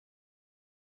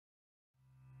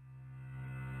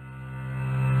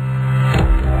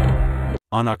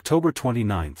On October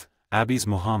 29, Abiz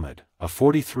Muhammad, a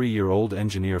 43-year-old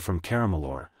engineer from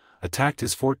Karamalur, attacked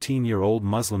his 14-year-old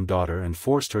Muslim daughter and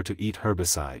forced her to eat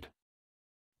herbicide.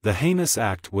 The heinous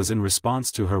act was in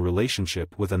response to her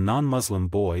relationship with a non-Muslim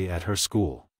boy at her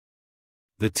school.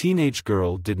 The teenage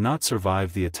girl did not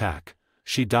survive the attack.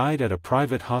 She died at a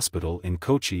private hospital in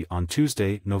Kochi on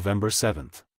Tuesday, November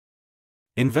 7.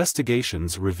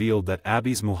 Investigations revealed that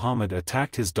Abiz Muhammad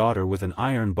attacked his daughter with an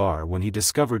iron bar when he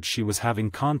discovered she was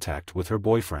having contact with her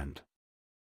boyfriend.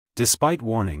 Despite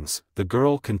warnings, the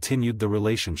girl continued the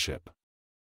relationship.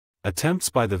 Attempts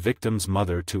by the victim's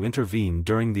mother to intervene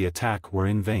during the attack were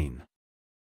in vain.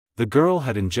 The girl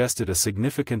had ingested a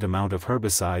significant amount of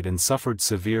herbicide and suffered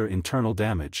severe internal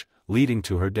damage, leading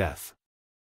to her death.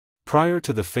 Prior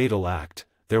to the fatal act,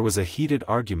 there was a heated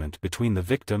argument between the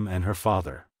victim and her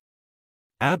father.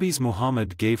 Abiz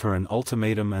Muhammad gave her an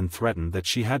ultimatum and threatened that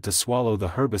she had to swallow the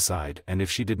herbicide, and if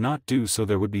she did not do so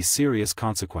there would be serious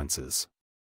consequences.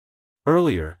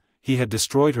 Earlier, he had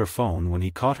destroyed her phone when he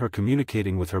caught her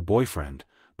communicating with her boyfriend,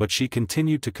 but she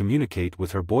continued to communicate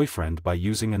with her boyfriend by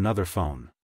using another phone.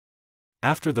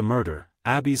 After the murder,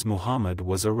 Abiz Muhammad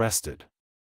was arrested.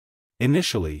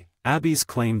 Initially, Abiz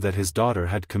claimed that his daughter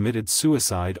had committed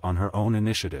suicide on her own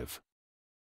initiative.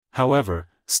 However,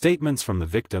 statements from the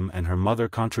victim and her mother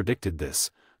contradicted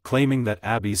this, claiming that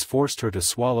Abiz forced her to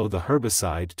swallow the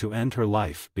herbicide to end her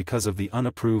life because of the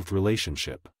unapproved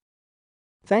relationship.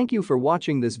 Thank you for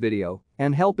watching this video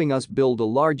and helping us build a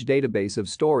large database of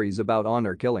stories about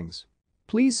honor killings.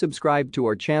 Please subscribe to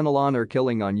our channel Honor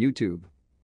Killing on YouTube